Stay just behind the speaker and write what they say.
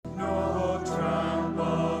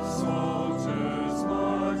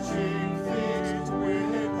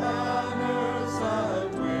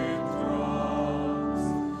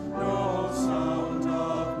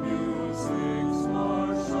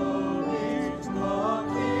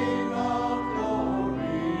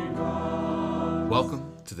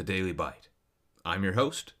Welcome to the Daily Bite. I'm your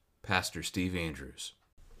host, Pastor Steve Andrews.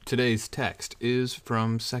 Today's text is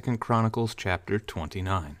from 2 Chronicles chapter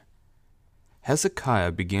 29.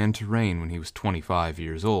 Hezekiah began to reign when he was 25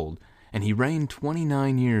 years old, and he reigned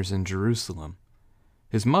 29 years in Jerusalem.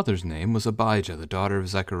 His mother's name was Abijah, the daughter of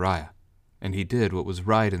Zechariah, and he did what was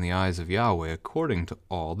right in the eyes of Yahweh according to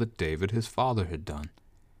all that David his father had done.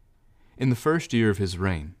 In the first year of his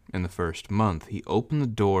reign, in the first month, he opened the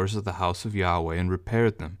doors of the house of Yahweh and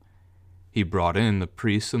repaired them. He brought in the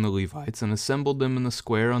priests and the Levites and assembled them in the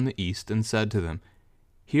square on the east and said to them,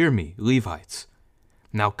 "Hear me, Levites.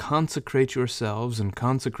 Now consecrate yourselves and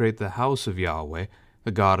consecrate the house of Yahweh,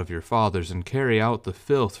 the God of your fathers, and carry out the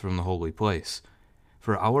filth from the holy place.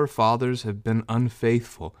 For our fathers have been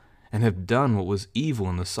unfaithful and have done what was evil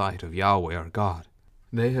in the sight of Yahweh our God.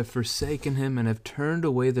 They have forsaken him and have turned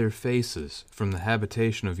away their faces from the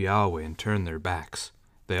habitation of Yahweh and turned their backs.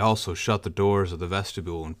 They also shut the doors of the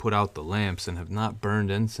vestibule and put out the lamps and have not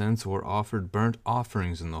burned incense or offered burnt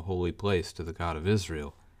offerings in the holy place to the God of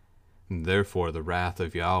Israel. And therefore the wrath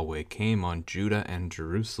of Yahweh came on Judah and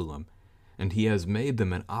Jerusalem, and he has made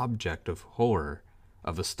them an object of horror,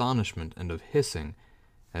 of astonishment, and of hissing,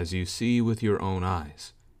 as you see with your own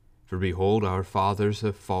eyes. For behold, our fathers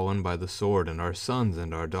have fallen by the sword, and our sons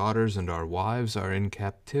and our daughters and our wives are in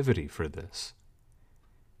captivity for this.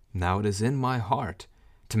 Now it is in my heart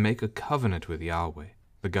to make a covenant with Yahweh,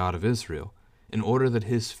 the God of Israel, in order that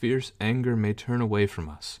his fierce anger may turn away from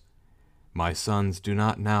us. My sons, do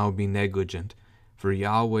not now be negligent, for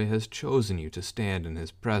Yahweh has chosen you to stand in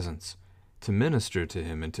his presence, to minister to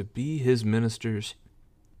him and to be his ministers,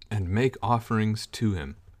 and make offerings to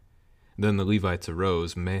him." Then the Levites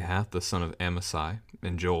arose, Mahath the son of Amasai,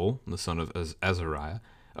 and Joel the son of Azariah,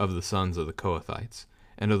 of the sons of the Kohathites,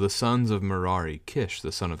 and of the sons of Merari, Kish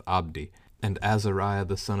the son of Abdi, and Azariah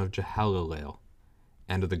the son of Jehalaleel,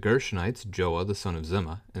 and of the Gershonites, Joah the son of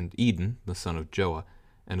Zimmah, and Eden the son of Joah,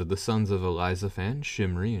 and of the sons of Elizaphan,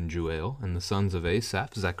 Shimri and Juel, and the sons of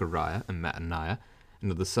Asaph, Zechariah and Mattaniah,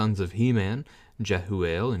 and of the sons of Heman,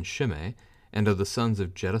 Jehuel and Shimei, and of the sons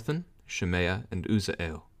of Jeduthun, Shemaiah and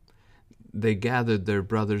Uzziel. They gathered their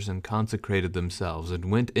brothers and consecrated themselves, and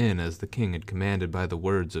went in as the king had commanded by the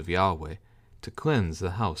words of Yahweh, to cleanse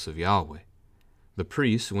the house of Yahweh. The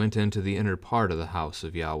priests went into the inner part of the house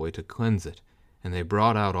of Yahweh to cleanse it, and they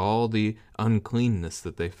brought out all the uncleanness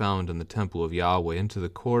that they found in the temple of Yahweh into the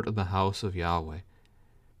court of the house of Yahweh.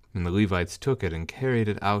 And the Levites took it and carried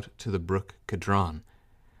it out to the brook Kidron.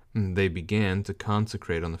 And they began to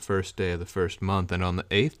consecrate on the first day of the first month, and on the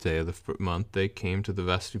 8th day of the month they came to the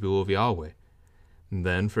vestibule of Yahweh. And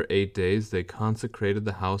then for 8 days they consecrated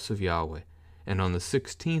the house of Yahweh, and on the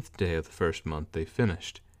 16th day of the first month they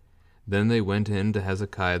finished. Then they went in to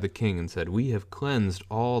Hezekiah the king and said, "We have cleansed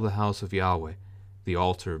all the house of Yahweh, the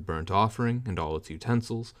altar of burnt offering and all its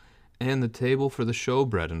utensils, and the table for the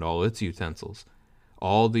showbread and all its utensils,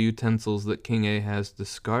 all the utensils that King Ahaz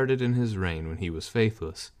discarded in his reign when he was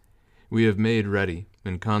faithless. We have made ready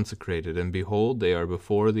and consecrated, and behold, they are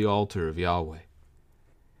before the altar of Yahweh."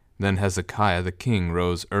 Then Hezekiah the king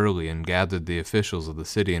rose early and gathered the officials of the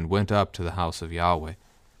city and went up to the house of Yahweh.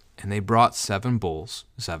 And they brought 7 bulls,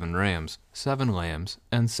 7 rams, 7 lambs,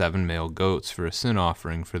 and 7 male goats for a sin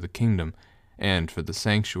offering for the kingdom, and for the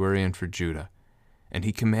sanctuary and for Judah. And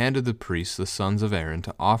he commanded the priests, the sons of Aaron,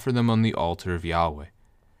 to offer them on the altar of Yahweh.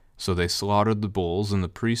 So they slaughtered the bulls, and the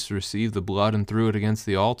priests received the blood and threw it against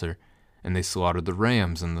the altar. And they slaughtered the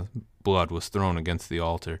rams, and the blood was thrown against the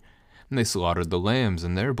altar. And they slaughtered the lambs,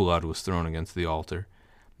 and their blood was thrown against the altar.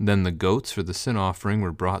 Then the goats for the sin offering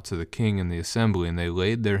were brought to the king in the assembly, and they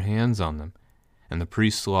laid their hands on them. And the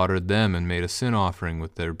priests slaughtered them, and made a sin offering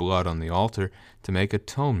with their blood on the altar, to make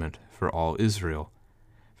atonement for all Israel.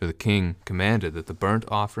 For the king commanded that the burnt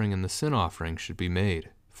offering and the sin offering should be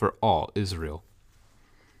made for all Israel.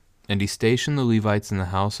 And he stationed the Levites in the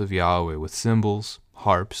house of Yahweh with cymbals,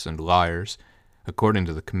 harps, and lyres, according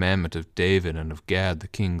to the commandment of David and of Gad the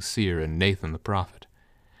king's seer and Nathan the prophet.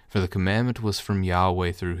 For the commandment was from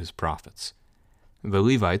Yahweh through his prophets. The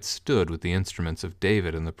Levites stood with the instruments of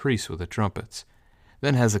David, and the priests with the trumpets.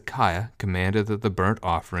 Then Hezekiah commanded that the burnt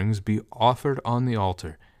offerings be offered on the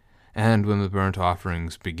altar. And when the burnt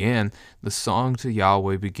offerings began, the song to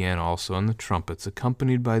Yahweh began also on the trumpets,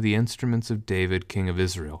 accompanied by the instruments of David king of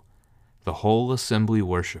Israel. The whole assembly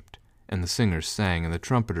worshipped, and the singers sang, and the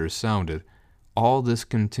trumpeters sounded. All this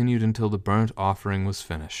continued until the burnt offering was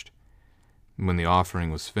finished. When the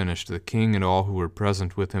offering was finished, the king and all who were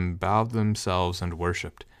present with him bowed themselves and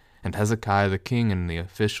worshipped. And Hezekiah the king and the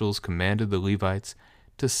officials commanded the Levites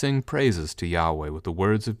to sing praises to Yahweh with the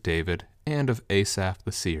words of David and of Asaph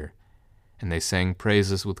the seer. and they sang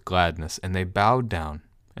praises with gladness, and they bowed down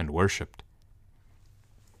and worshipped.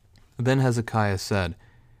 Then Hezekiah said,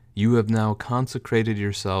 "You have now consecrated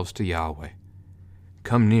yourselves to Yahweh.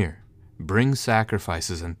 Come near, bring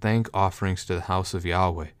sacrifices and thank offerings to the house of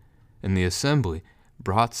Yahweh." And the assembly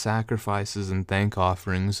brought sacrifices and thank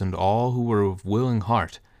offerings, and all who were of willing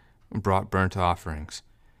heart brought burnt offerings.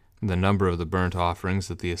 The number of the burnt offerings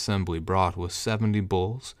that the assembly brought was 70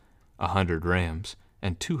 bulls, 100 rams,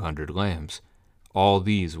 and 200 lambs. All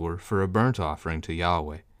these were for a burnt offering to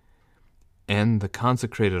Yahweh. And the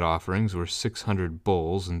consecrated offerings were 600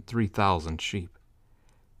 bulls and 3,000 sheep.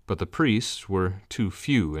 But the priests were too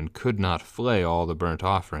few and could not flay all the burnt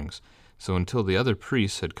offerings. So until the other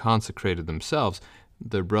priests had consecrated themselves,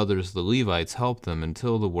 their brothers the Levites helped them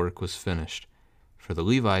until the work was finished. For the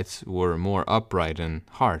Levites were more upright in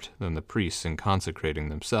heart than the priests in consecrating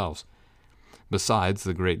themselves. Besides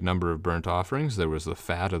the great number of burnt offerings, there was the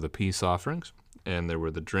fat of the peace offerings, and there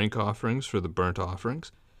were the drink offerings for the burnt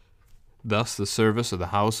offerings. Thus the service of the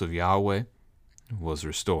house of Yahweh was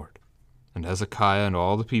restored. And Hezekiah and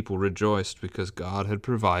all the people rejoiced because God had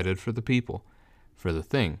provided for the people, for the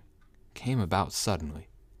thing came about suddenly.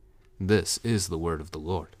 This is the word of the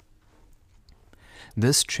Lord.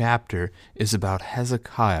 This chapter is about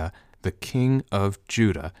Hezekiah, the king of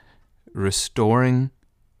Judah, restoring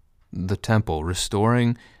the temple,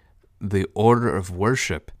 restoring the order of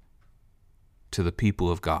worship to the people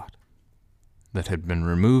of God that had been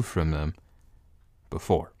removed from them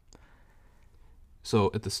before. So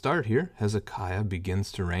at the start here, Hezekiah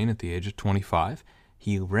begins to reign at the age of 25.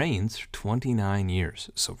 He reigns for 29 years,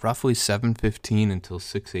 so roughly 715 until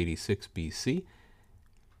 686 BC.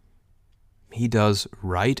 He does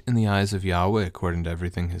right in the eyes of Yahweh according to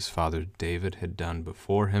everything his father David had done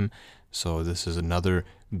before him. So this is another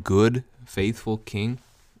good, faithful king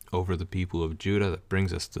over the people of Judah. That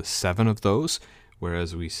brings us to 7 of those,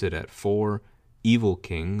 whereas we sit at 4 evil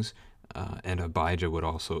kings, and Abijah would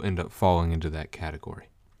also end up falling into that category.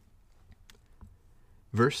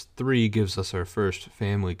 Verse 3 gives us our first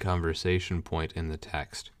family conversation point in the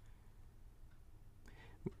text.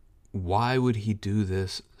 Why would he do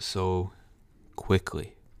this so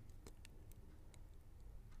quickly?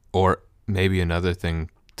 Or maybe another thing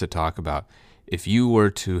to talk about. If you were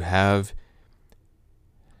to have,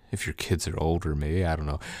 if your kids are older, maybe, I don't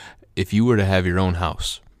know, if you were to have your own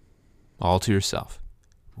house all to yourself,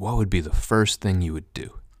 what would be the first thing you would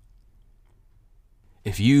do?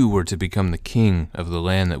 If you were to become the king of the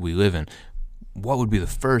land that we live in, what would be the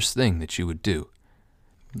first thing that you would do?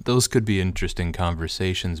 Those could be interesting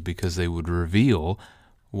conversations because they would reveal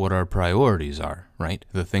what our priorities are, right?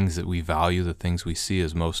 The things that we value, the things we see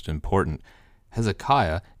as most important.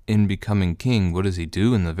 Hezekiah, in becoming king, what does he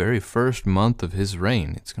do in the very first month of his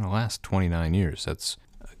reign? It's going to last 29 years. That's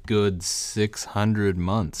a good 600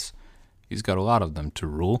 months. He's got a lot of them to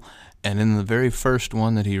rule. And in the very first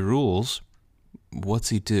one that he rules, what's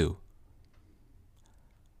he do?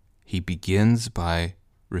 He begins by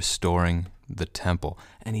restoring the temple.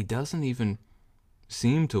 And he doesn't even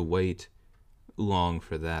seem to wait long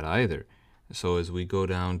for that either. So as we go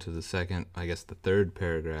down to the third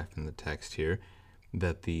paragraph in the text here,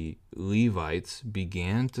 that the Levites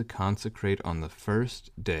began to consecrate on the first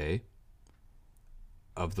day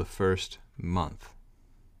of the first month.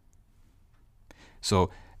 So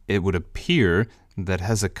it would appear that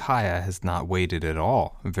Hezekiah has not waited at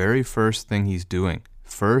all. Very first thing he's doing,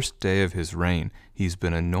 first day of his reign, he's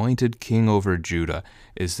been anointed king over Judah,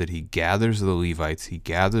 is that he gathers the Levites, he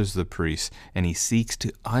gathers the priests, and he seeks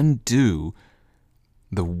to undo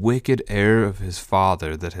the wicked error of his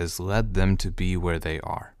father that has led them to be where they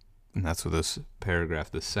are. And that's what this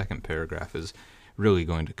second paragraph, is really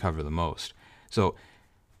going to cover the most. So,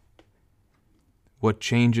 what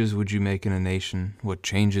changes would you make in a nation? What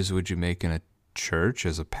changes would you make in a church?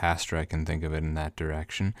 As a pastor, I can think of it in that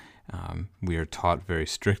direction. We are taught very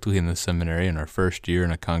strictly in the seminary in our first year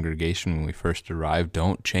in a congregation when we first arrive,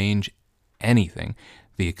 don't change anything.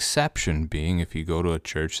 The exception being if you go to a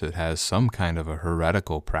church that has some kind of a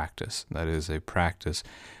heretical practice, that is a practice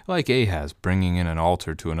like Ahaz, bringing in an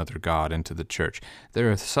altar to another god into the church.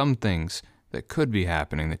 There are some things that could be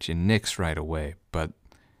happening that you nix right away, but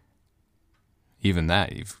even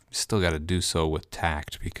that, you've still got to do so with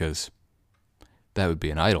tact, because that would be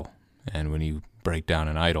an idol. And when you break down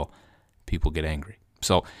an idol, people get angry.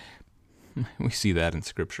 So we see that in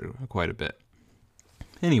Scripture quite a bit.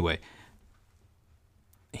 Anyway,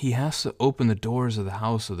 he has to open the doors of the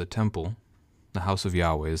house of the temple, the house of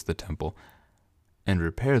Yahweh is the temple, and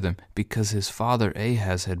repair them because his father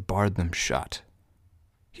Ahaz had barred them shut.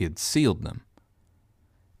 He had sealed them.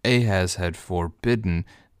 Ahaz had forbidden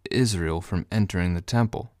Israel from entering the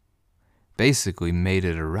temple, basically made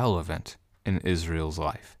it irrelevant in Israel's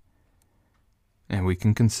life. And we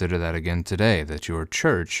can consider that again today, that your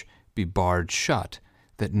church be barred shut,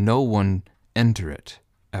 that no one enter it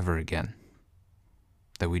ever again.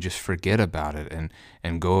 That we just forget about it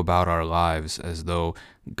and go about our lives as though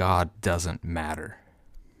God doesn't matter.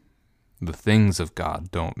 The things of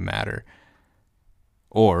God don't matter.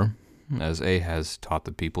 Or, as Ahaz taught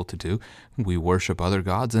the people to do, we worship other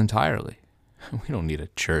gods entirely. We don't need a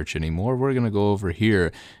church anymore. We're going to go over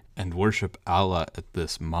here and worship Allah at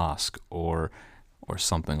this mosque or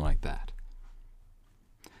something like that.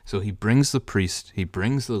 So he brings the priests, he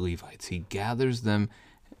brings the Levites, he gathers them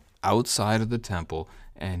outside of the temple,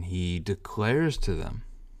 and he declares to them,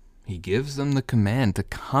 he gives them the command to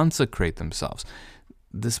consecrate themselves.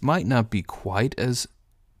 This might not be quite as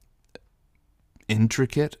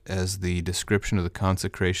intricate as the description of the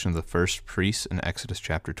consecration of the first priests in Exodus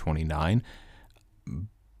chapter 29,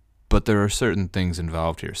 but there are certain things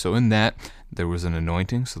involved here. So in that, there was an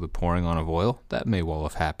anointing, so the pouring on of oil, that may well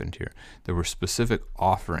have happened here. There were specific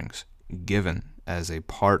offerings given as a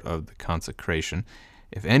part of the consecration.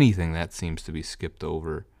 If anything, that seems to be skipped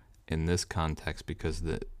over in this context because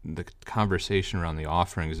the conversation around the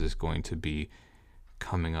offerings is going to be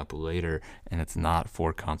coming up later, and it's not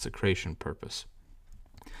for consecration purpose.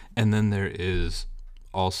 And then there is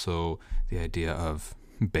also the idea of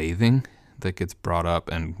bathing that gets brought up,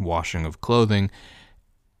 and washing of clothing,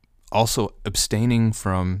 also abstaining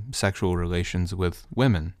from sexual relations with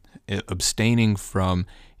women, abstaining from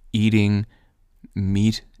eating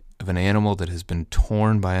meat of an animal that has been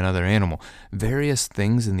torn by another animal, various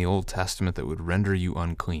things in the Old Testament that would render you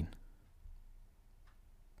unclean.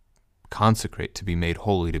 Consecrate, to be made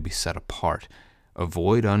holy, to be set apart.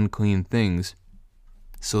 Avoid unclean things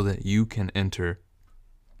so that you can enter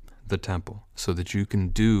the temple, so that you can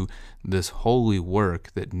do this holy work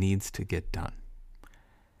that needs to get done.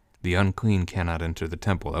 The unclean cannot enter the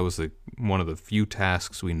temple. That was one of the few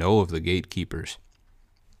tasks we know of the gatekeepers.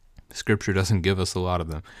 Scripture doesn't give us a lot of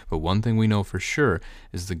them, but one thing we know for sure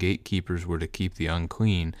is the gatekeepers were to keep the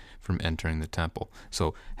unclean from entering the temple.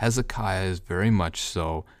 So Hezekiah is very much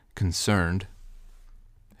so concerned,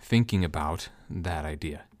 thinking about that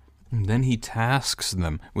idea. And then he tasks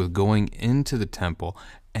them with going into the temple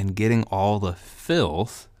and getting all the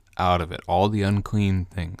filth out of it, all the unclean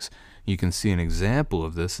things. You can see an example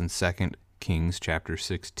of this in 2 Kings chapter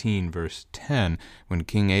 16, verse 10, when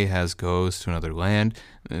King Ahaz goes to another land,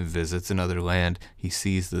 visits another land, he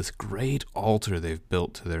sees this great altar they've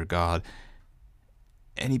built to their God,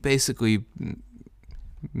 and he basically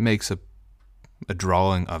makes a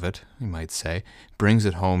drawing of it, you might say, brings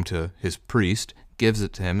it home to his priest, gives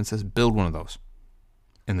it to him, and says, build one of those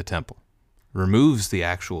in the temple. Removes the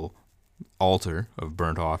actual altar of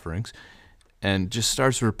burnt offerings and just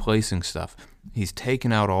starts replacing stuff. He's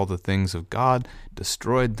taken out all the things of God,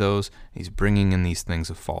 destroyed those. He's bringing in these things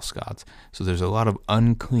of false gods. So there's a lot of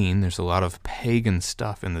unclean, there's a lot of pagan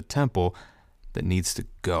stuff in the temple that needs to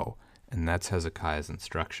go. And that's Hezekiah's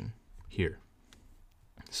instruction here.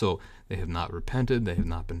 So they have not repented, they have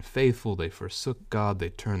not been faithful, they forsook God, they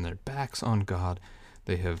turned their backs on God,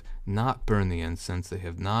 they have not burned the incense, they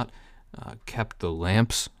have not kept the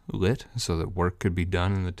lamps lit so that work could be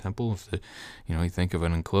done in the temple. If you think of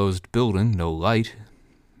an enclosed building, no light,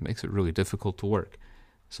 makes it really difficult to work.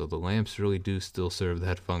 So the lamps really do still serve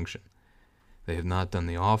that function. They have not done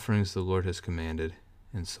the offerings the Lord has commanded,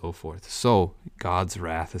 and so forth. So God's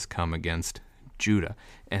wrath has come against Judah,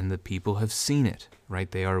 and the people have seen it,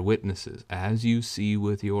 right? They are witnesses, as you see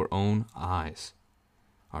with your own eyes.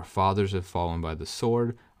 Our fathers have fallen by the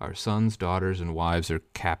sword, our sons, daughters, and wives are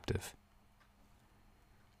captive.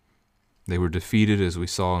 They were defeated, as we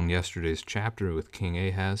saw in yesterday's chapter with King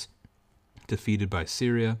Ahaz, defeated by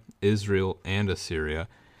Syria, Israel, and Assyria.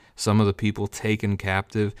 Some of the people taken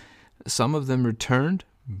captive, some of them returned,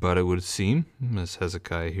 but it would seem, as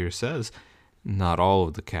Hezekiah here says, not all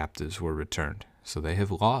of the captives were returned. So they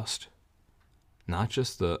have lost, not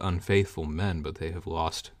just the unfaithful men, but they have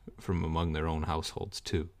lost from among their own households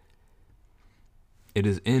too. It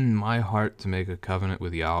is in my heart to make a covenant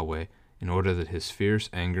with Yahweh, in order that his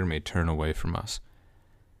fierce anger may turn away from us.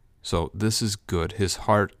 So this is good. His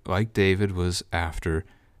heart, like David, was after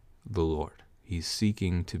the Lord. He's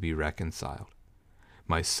seeking to be reconciled.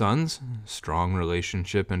 My sons, strong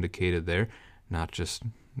relationship indicated there, not just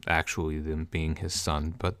actually them being his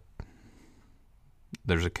son, but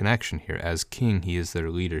there's a connection here. As king, he is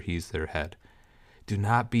their leader, he's their head. Do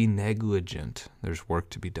not be negligent. There's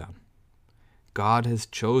work to be done. God has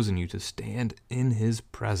chosen you to stand in his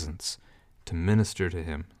presence, to minister to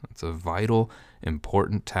him. It's a vital,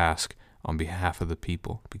 important task on behalf of the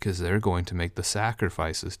people, because they're going to make the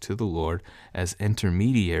sacrifices to the Lord as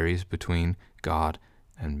intermediaries between God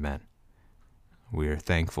and men. We are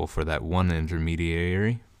thankful for that one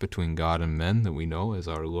intermediary between God and men that we know as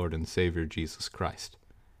our Lord and Savior Jesus Christ.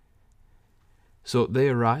 So they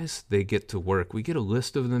arise, they get to work. We get a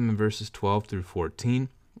list of them in verses 12 through 14.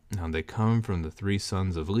 Now they come from the three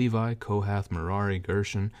sons of Levi, Kohath, Merari,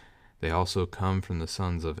 Gershon. They also come from the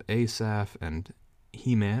sons of Asaph and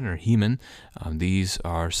Heman. These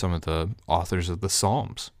are some of the authors of the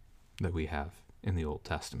Psalms that we have in the Old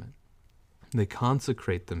Testament. They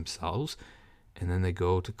consecrate themselves, and then they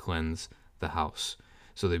go to cleanse the house.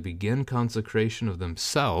 So they begin consecration of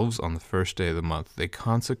themselves on the first day of the month. They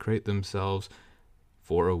consecrate themselves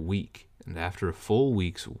for a week. And after a full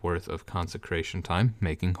week's worth of consecration time,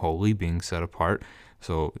 making holy, being set apart,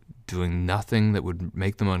 so doing nothing that would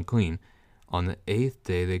make them unclean, on the 8th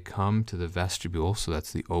day they come to the vestibule, so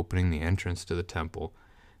that's the opening, the entrance to the temple.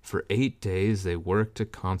 For 8 days they work to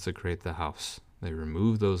consecrate the house. They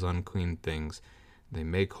remove those unclean things. They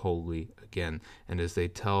make holy again. And as they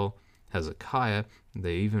tell Hezekiah,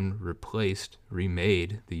 they even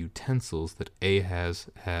remade the utensils that Ahaz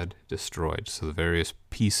had destroyed. So the various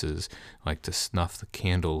pieces, like to snuff the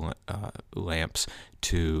candle lamps,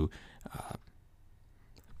 to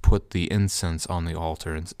put the incense on the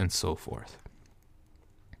altar, and so forth.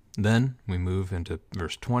 Then we move into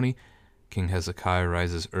verse 20. King Hezekiah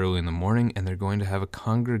rises early in the morning, and they're going to have a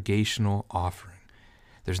congregational offering.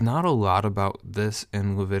 There's not a lot about this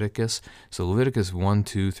in Leviticus. So Leviticus 1,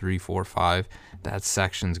 2, 3, 4, 5, that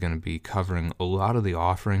section's going to be covering a lot of the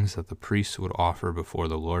offerings that the priests would offer before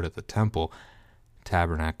the Lord at the temple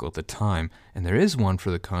tabernacle at the time. And there is one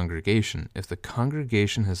for the congregation. If the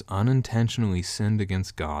congregation has unintentionally sinned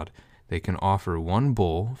against God, they can offer one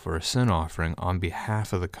bull for a sin offering on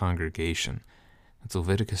behalf of the congregation. That's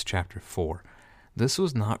Leviticus chapter 4. This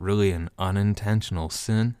was not really an unintentional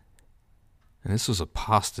sin. And this was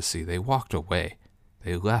apostasy. They walked away.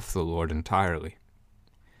 They left the Lord entirely.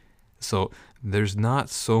 So there's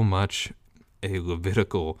not so much a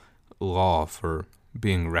Levitical law for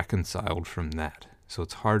being reconciled from that. So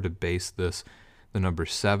it's hard to base this. The number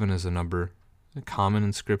 7 is a number common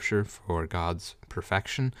in Scripture for God's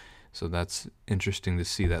perfection. So that's interesting to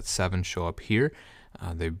see that 7 show up here.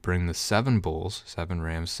 They bring the 7 bulls, 7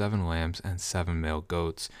 rams, 7 lambs, and 7 male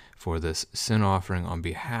goats for this sin offering on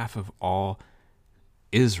behalf of all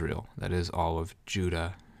Israel, that is, all of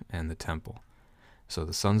Judah and the temple. So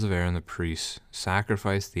the sons of Aaron, the priests,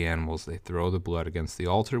 sacrifice the animals. They throw the blood against the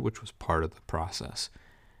altar, which was part of the process.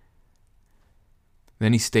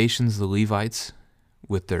 Then he stations the Levites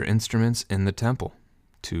with their instruments in the temple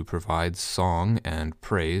to provide song and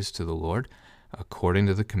praise to the Lord, according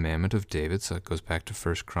to the commandment of David. So it goes back to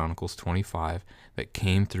 1 Chronicles 25, that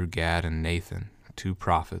came through Gad and Nathan, 2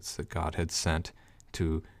 prophets that God had sent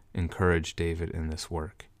to encourage David in this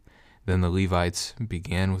work. Then the Levites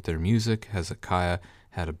began with their music. Hezekiah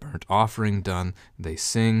had a burnt offering done. They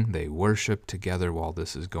sing, they worship together while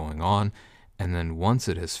this is going on. And then once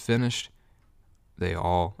it has finished, they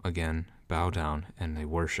all again bow down and they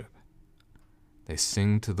worship. They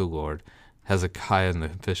sing to the Lord. Hezekiah and the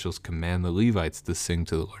officials command the Levites to sing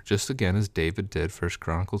to the Lord, just again as David did, 1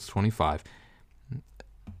 Chronicles 25.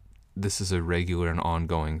 This is a regular and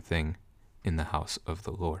ongoing thing in the house of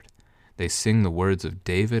the Lord. They sing the words of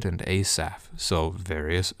David and Asaph, so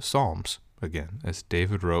various psalms, again, as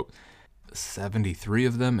David wrote 73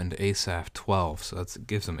 of them and Asaph 12, so that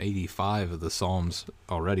gives them 85 of the psalms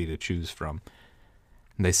already to choose from.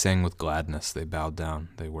 And they sang with gladness, they bowed down,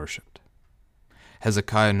 they worshipped.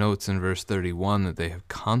 Hezekiah notes in verse 31 that they have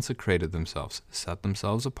consecrated themselves, set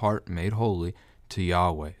themselves apart, made holy to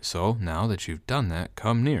Yahweh. So now that you've done that,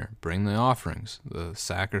 come near, bring the offerings, the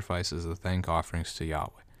sacrifices, the thank offerings to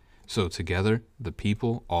Yahweh. So together, the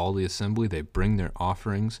people, all the assembly, they bring their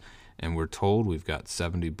offerings, and we're told we've got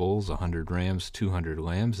 70 bulls, 100 rams, 200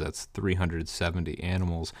 lambs. That's 370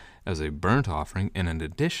 animals as a burnt offering. And in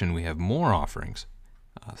addition, we have more offerings.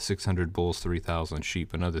 600 bulls, 3,000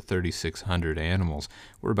 sheep, another 3,600 animals.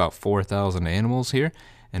 We're about 4,000 animals here,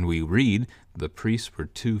 and we read the priests were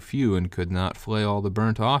too few and could not flay all the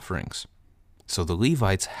burnt offerings. So the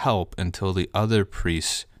Levites help until the other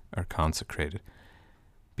priests are consecrated,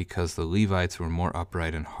 because the Levites were more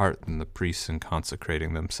upright in heart than the priests in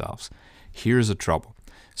consecrating themselves. Here's a trouble.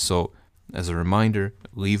 So as a reminder,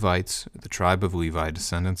 Levites, the tribe of Levi,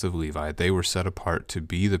 descendants of Levi, they were set apart to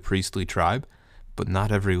be the priestly tribe, but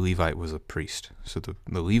not every Levite was a priest. So the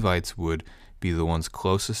Levites would be the ones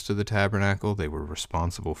closest to the tabernacle. They were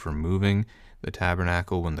responsible for moving the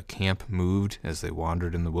tabernacle when the camp moved as they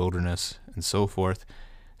wandered in the wilderness and so forth.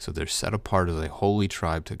 So they're set apart as a holy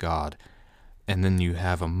tribe to God. And then you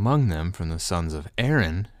have among them, from the sons of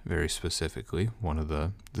Aaron, very specifically, one of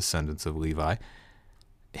the descendants of Levi,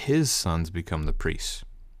 his sons become the priests.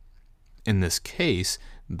 In this case,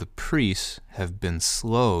 the priests have been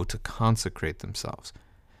slow to consecrate themselves.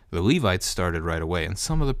 The Levites started right away, and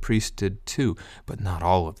some of the priests did too, but not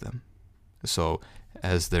all of them. So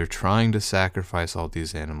as they're trying to sacrifice all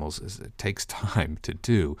these animals, as it takes time to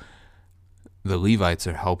do, the Levites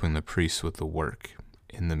are helping the priests with the work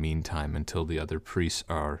in the meantime until the other priests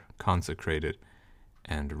are consecrated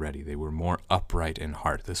and ready. They were more upright in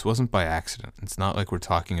heart. This wasn't by accident. It's not like we're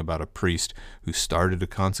talking about a priest who started to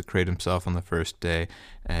consecrate himself on the first day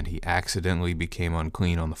and he accidentally became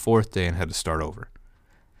unclean on the fourth day and had to start over.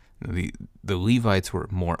 The Levites were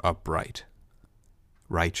more upright,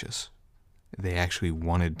 righteous. They actually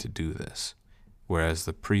wanted to do this, whereas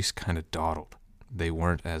the priests kind of dawdled. They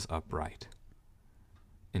weren't as upright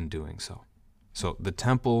in doing so. So the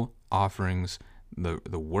temple offerings, the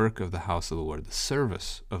work of the house of the Lord, the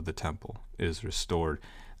service of the temple is restored,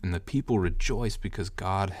 and the people rejoice because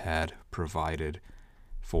God had provided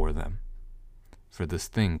for them. For this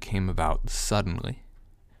thing came about suddenly,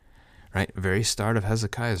 right? Very start of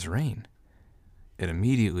Hezekiah's reign. It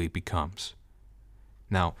immediately becomes.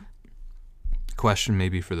 Now, question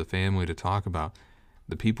maybe for the family to talk about.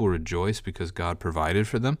 The people rejoice because God provided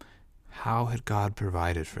for them. How had God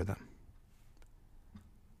provided for them?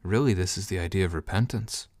 Really, this is the idea of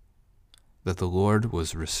repentance, that the Lord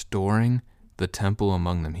was restoring the temple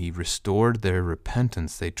among them. He restored their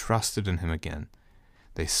repentance. They trusted in him again.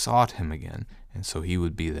 They sought him again, and so he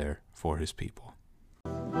would be there for his people.